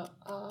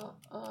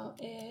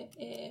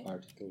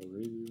 Article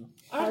review.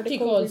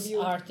 Articles.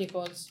 review.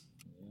 Articles.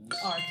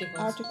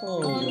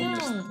 Article. Oh, review.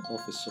 no.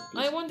 Office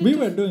supplies. I wanted we to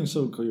were doing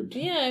so good.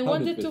 Yeah, I How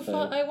wanted did to we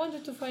fail? I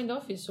wanted to find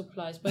office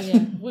supplies, but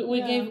yeah, we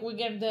Yeah.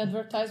 gave the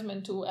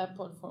advertisement to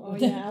Apple for. Oh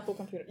yeah, Apple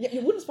computer. Yeah,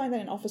 you wouldn't find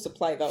that in office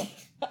supply though.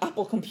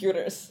 Apple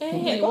computers. Hey,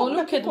 Like, well, oh,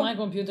 look at Apple my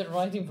computer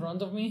right in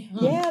front of me.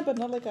 Yeah, but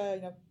not like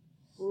a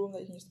room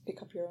that you can just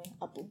pick up your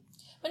Apple.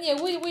 But yeah,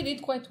 we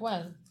did quite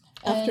well.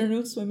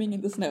 Afternoon swimming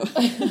in the snow.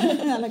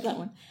 I like that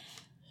one.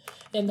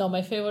 And no,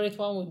 my favorite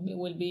one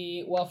will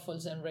be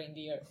waffles and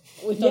reindeer.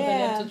 We totally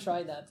have to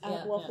try that.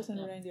 Waffles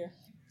and reindeer.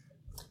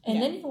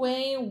 And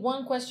anyway,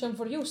 one question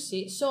for you,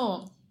 see.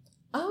 So,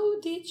 how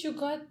did you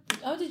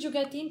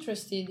get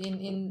interested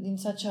in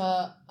such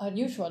a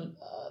unusual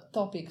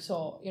topic?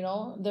 So,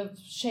 the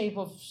shape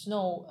of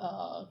snow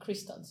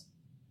crystals.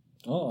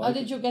 How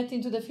did you get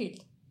into the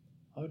field?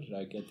 How did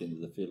I get into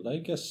the field? I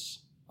guess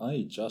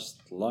I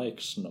just like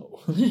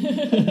snow.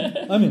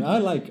 I mean, I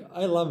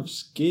love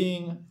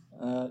skiing.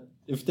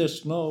 If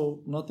there's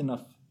not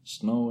enough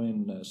snow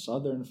in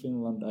southern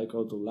Finland, I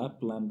go to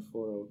Lapland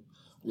for a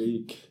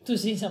week. To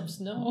see some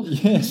snow?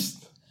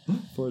 Yes,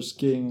 for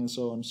skiing and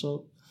so on.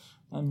 So,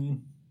 I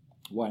mean,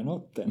 why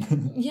not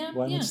then? Yeah,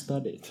 why not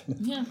study it?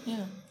 Yeah.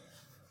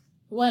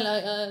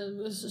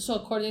 Well, so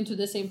according to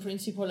the same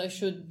principle, I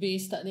should be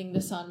studying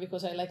the sun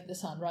because I like the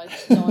sun, right?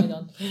 No, I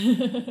don't.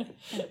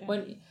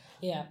 Okay.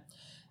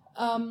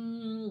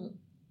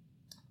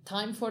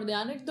 Time for the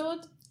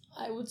anecdote,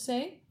 I would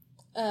say.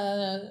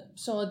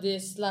 So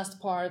this last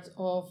part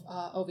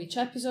of each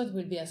episode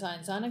will be a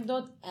science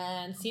anecdote,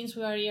 and since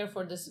we are here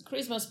for this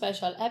Christmas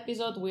special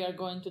episode, we are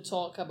going to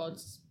talk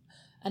about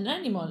an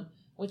animal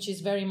which is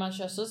very much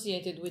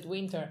associated with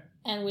winter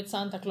and with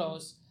Santa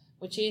Claus,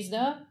 which is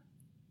the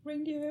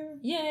reindeer.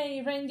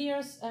 Yay,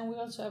 reindeers! And we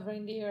also have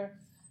reindeer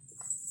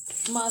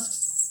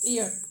masks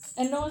here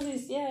and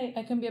noses. Yay!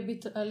 I can be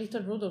a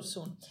little Rudolph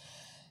soon.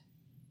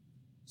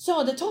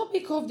 So the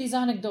topic of this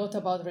anecdote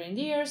about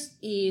reindeers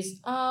is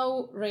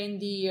how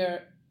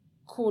reindeer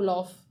cool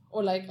off,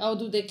 or like how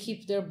do they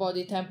keep their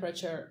body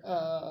temperature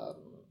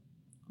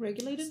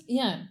regulated?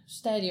 Yeah,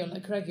 steady or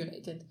like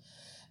regulated.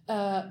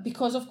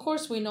 Because of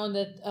course we know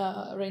that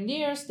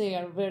reindeers, they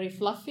are very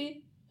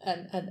fluffy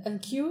and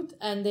cute,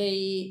 and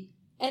they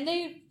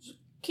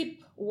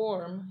keep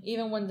warm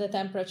even when the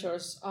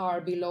temperatures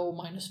are below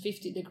minus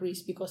 50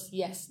 degrees, because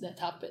yes, that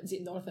happens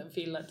in northern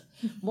Finland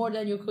more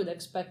than you could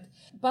expect.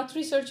 But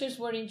researchers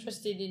were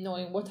interested in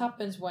knowing what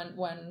happens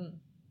when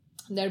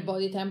their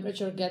body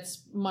temperature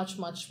gets much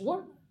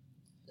warmer.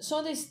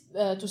 So they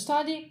to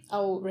study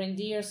how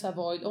reindeers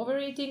avoid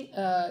overeating,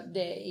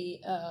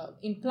 they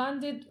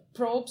implanted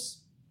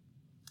probes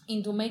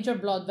into major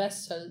blood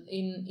vessels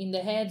in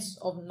the heads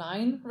of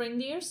 9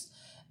 reindeers.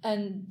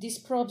 And these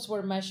probes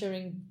were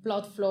measuring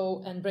blood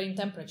flow and brain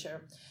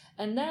temperature.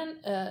 And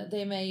then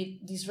they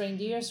made these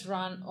reindeers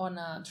run on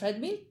a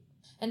treadmill.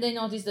 And they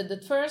noticed that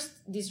at first,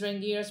 these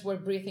reindeers were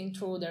breathing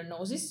through their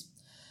noses.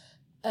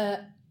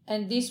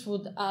 And this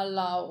would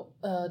allow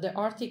the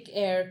Arctic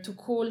air to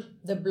cool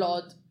the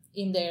blood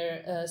in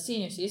their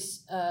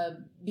sinuses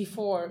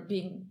before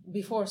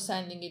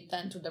sending it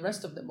then to the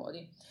rest of the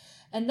body.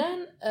 And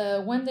then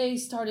when they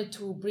started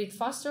to breathe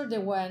faster, they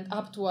went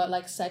up to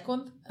a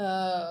second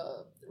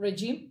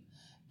regime,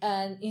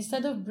 and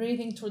instead of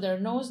breathing through their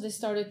nose, they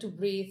started to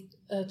breathe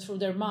through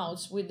their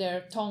mouths with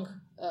their tongue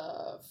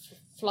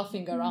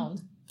fluffing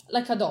around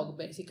like a dog,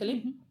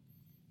 basically.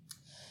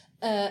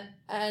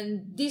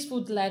 And this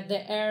would let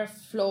the air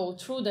flow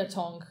through their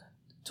tongue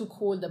to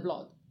cool the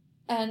blood.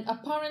 And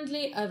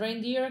apparently a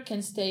reindeer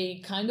can stay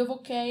kind of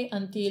okay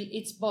until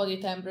its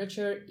body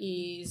temperature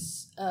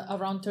is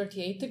around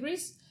 38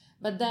 degrees.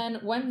 But then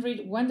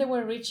when they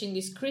were reaching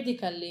this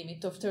critical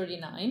limit of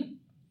 39,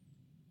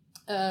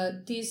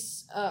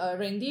 these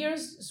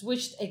reindeers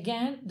switched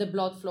again the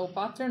blood flow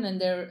pattern and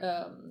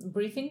their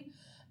breathing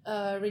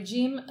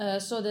regime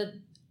so that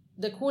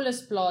the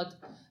coolest blood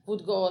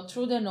would go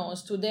through the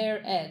nose to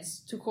their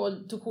heads to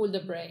cool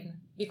the brain,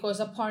 because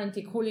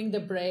apparently cooling the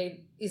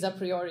brain is a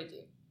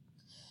priority.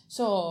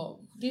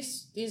 So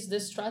this is the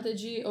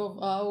strategy of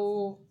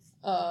how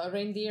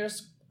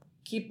reindeers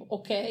keep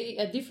okay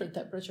at different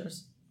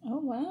temperatures. Oh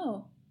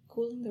wow,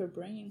 cooling their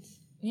brains.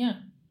 Yeah,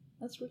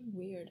 that's really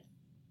weird.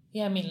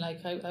 Yeah, I mean,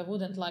 I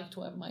wouldn't like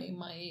to have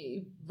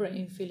my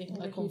brain feeling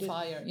like on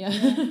fire.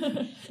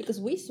 Yeah. Because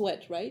we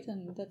sweat, right?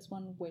 And that's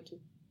one way to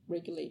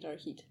regulate our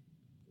heat.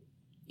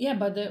 Yeah,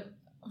 but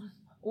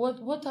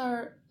what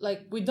are,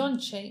 we don't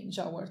change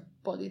our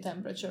body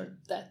temperature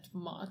that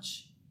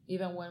much,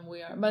 even when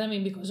we are. But I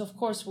mean, because of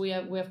course we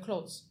have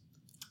clothes.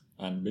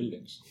 And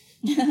buildings.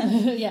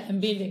 Yeah, and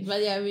buildings.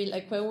 But yeah, I mean,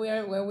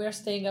 when we are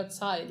staying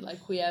outside,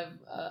 we have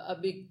a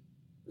big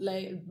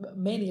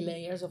many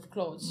layers of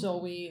clothes. So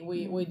we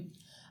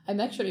I'm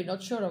actually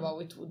not sure how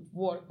it would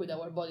work with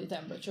our body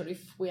temperature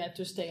if we had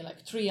to stay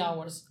 3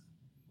 hours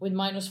with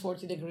minus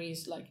 40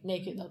 degrees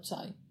naked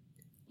outside.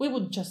 We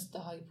would just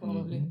die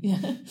probably.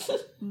 Yeah.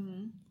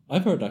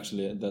 I've heard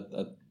actually that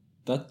at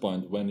that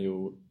point when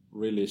you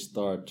really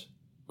start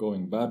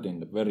going bad in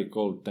the very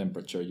cold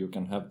temperature, you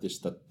can have this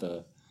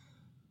that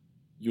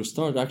you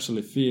start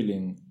actually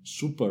feeling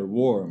super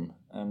warm.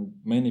 And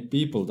many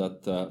people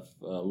that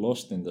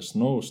lost in the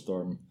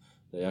snowstorm,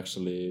 they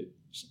actually,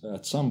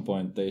 at some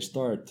point, they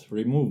start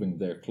removing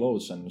their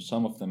clothes, and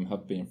some of them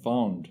have been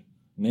found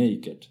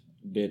naked,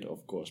 dead,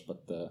 of course,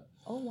 but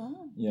oh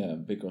wow, yeah,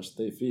 because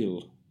they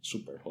feel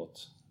super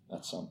hot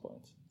at some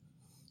point.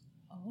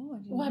 Oh, I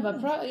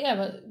didn't know.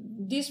 But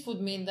this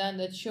would mean then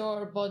that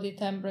your body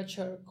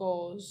temperature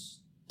goes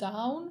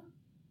down,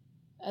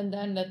 and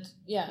then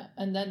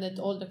that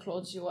all the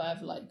clothes you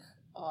have like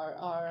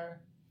are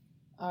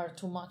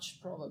too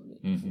much probably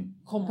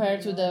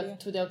compared to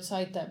the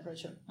outside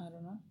temperature. I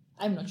don't know.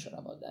 I'm not sure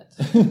about that.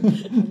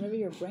 Maybe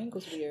your brain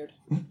goes weird.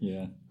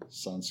 Yeah,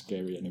 sounds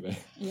scary anyway.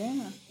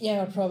 Yeah.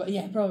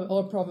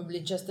 Or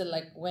probably just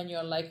like when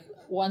you're like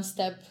one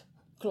step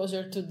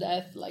closer to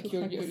death, like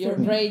your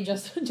brain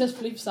just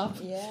flips up.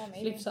 Yeah,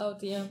 maybe. Flips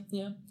out.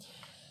 Yeah.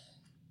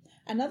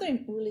 Another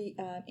really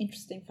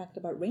interesting fact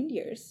about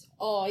reindeers.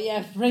 Oh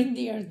yeah,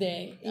 Reindeer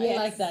Day. Yes.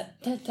 I like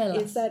that. Tell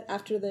us. Is that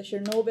after the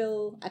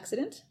Chernobyl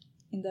accident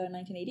in the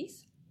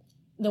 1980s?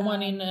 The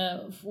one in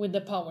with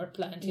the power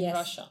plant in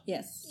Russia.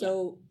 Yes.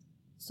 So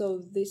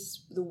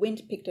the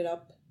wind picked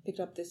up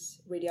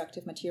this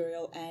radioactive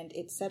material, and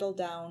it settled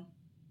down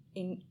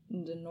in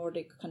the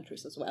Nordic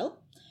countries as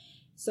well.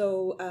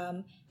 So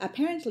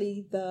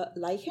apparently the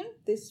lichen,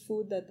 this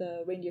food that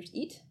the reindeers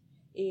eat,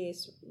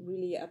 is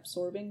really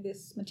absorbing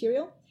this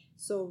material.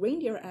 So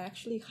reindeer are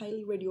actually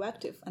highly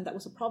radioactive, and that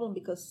was a problem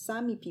because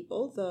Sami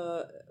people,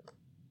 the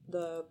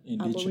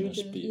indigenous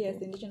Aboriginal, people. yes,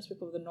 the indigenous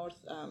people of the North,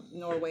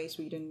 Norway,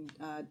 Sweden,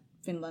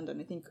 Finland,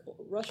 and I think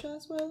Russia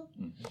as well.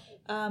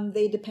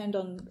 They depend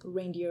on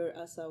reindeer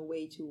as a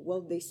way to,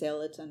 well, they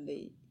sell it, and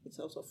it's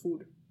also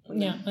food.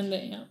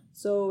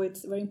 So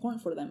it's very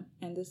important for them,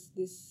 and this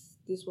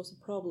was a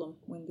problem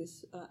when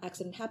this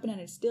accident happened,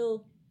 and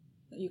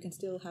you can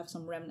still have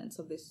some remnants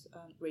of this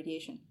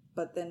radiation.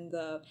 But then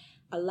the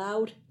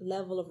allowed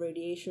level of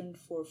radiation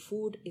for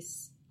food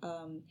is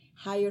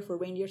higher for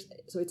reindeers,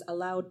 so it's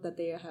allowed that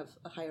they have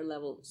a higher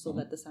level so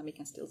that the Sami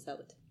can still sell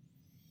it.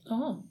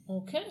 Oh,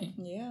 okay.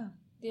 Yeah.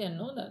 Didn't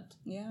know that.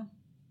 Yeah.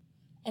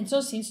 And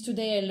so since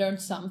today I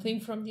learned something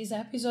from this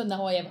episode,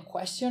 now I have a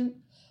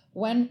question.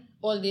 When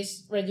all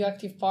these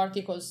radioactive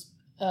particles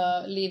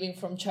leaving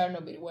from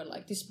Chernobyl were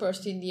like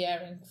dispersed in the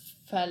air and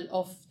fell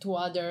off to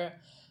other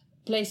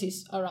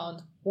places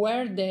around,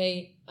 were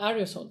they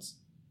aerosols?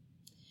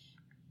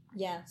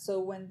 Yeah, so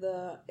when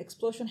the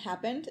explosion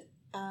happened,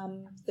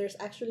 there's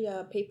actually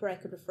a paper I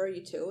could refer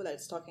you to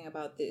that's talking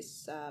about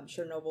this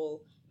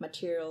Chernobyl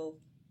material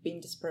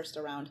being dispersed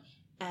around,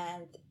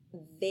 and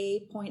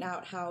they point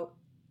out how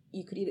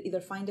you could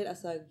either find it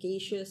as a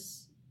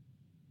gaseous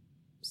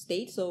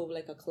state, so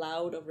like a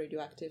cloud of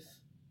radioactive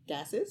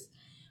gases,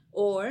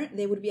 or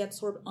they would be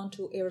absorbed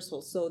onto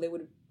aerosols, so they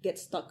would get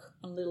stuck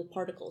on little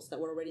particles that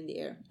were already in the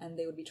air, and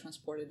they would be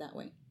transported that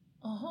way.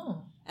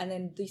 And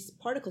then these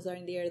particles are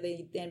in the air,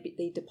 they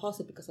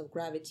deposit because of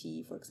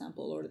gravity, for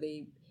example, or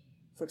they,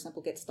 for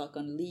example, get stuck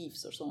on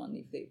leaves or so on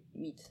if they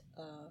meet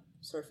a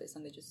surface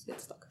and they just get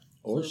stuck.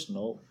 Or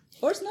snow.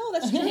 Or snow,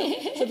 that's true.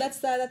 So that's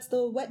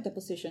the wet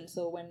deposition.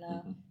 So when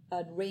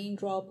a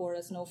raindrop or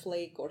a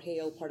snowflake or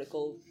hail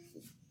particle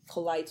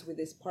collides with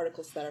these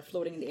particles that are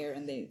floating in the air,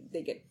 and they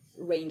get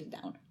rained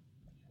down.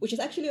 Which is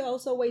actually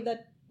also a way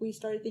that we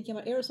started thinking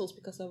about aerosols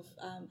because of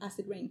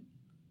acid rain,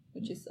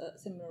 which is a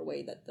similar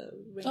way that the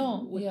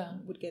rain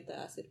would get the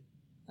acid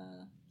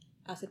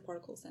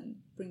particles and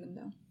bring them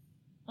down.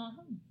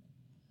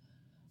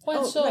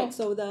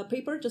 So the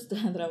paper just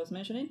that I was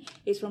mentioning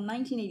is from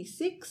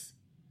 1986,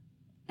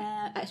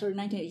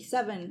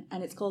 1987,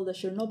 and it's called the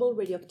Chernobyl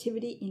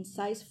Radioactivity in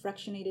Size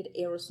Fractionated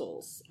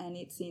Aerosols, and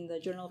it's in the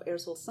Journal of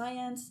Aerosol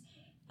Science,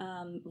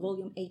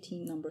 volume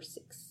 18, number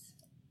 6.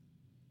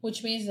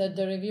 Which means that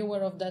the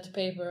reviewer of that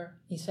paper,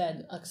 he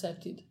said,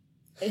 accepted.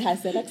 It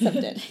has said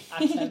accepted.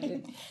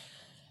 Accepted.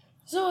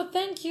 So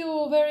thank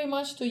you very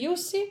much to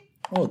Jussi.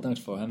 Oh, thanks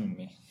for having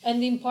me.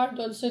 And in part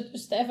also to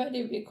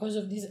Stephanie because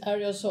of this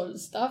aerosol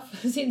stuff,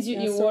 since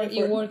you work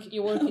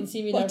in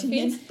similar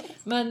fields.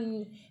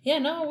 Man,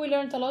 now we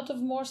learned a lot of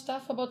more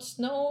stuff about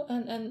snow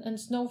and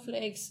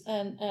snowflakes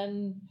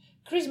and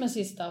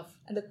Christmassy stuff.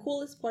 And the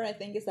coolest part, I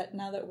think, is that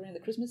now that we're in the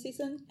Christmas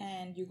season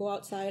and you go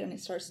outside and it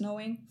starts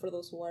snowing, for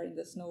those who are in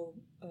the snow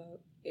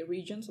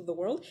regions of the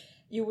world,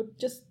 you would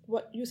just,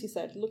 what Jussi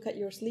said, look at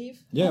your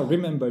sleeve. Yeah,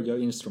 remember your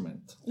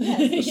instrument.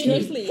 Yes,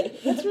 your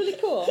sleeve. That's really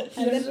cool.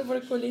 And that's a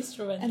super cool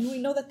instrument. And we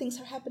know that things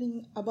are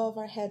happening above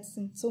our heads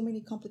and so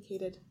many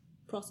complicated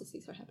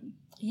processes are happening.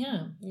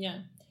 Yeah.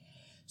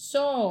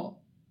 So,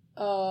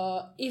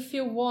 if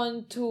you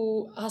want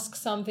to ask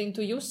something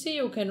to Jussi,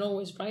 you can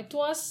always write to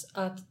us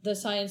at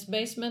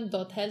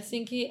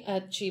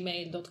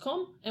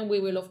thesciencebasement.helsinki@gmail.com, and we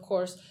will, of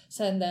course,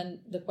 send then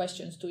the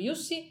questions to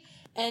Jussi.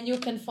 And you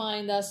can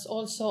find us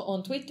also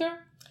on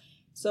Twitter.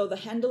 So the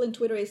handle in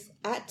Twitter is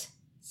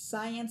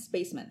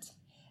 @sciencebasement.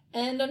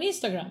 And on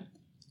Instagram.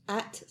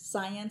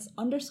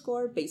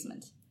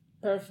 @science_basement.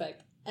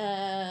 Perfect.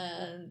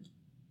 And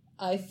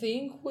I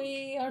think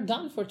we are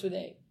done for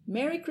today.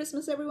 Merry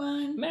Christmas,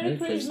 everyone. Merry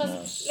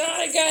Christmas.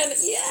 Again.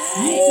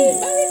 Yay!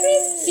 Merry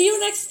Christmas. See you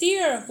next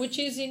year, which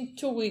is in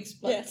 2 weeks.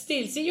 But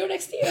still, see you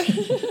next year.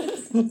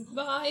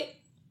 Bye.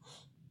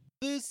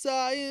 The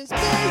Science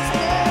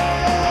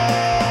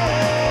Basement.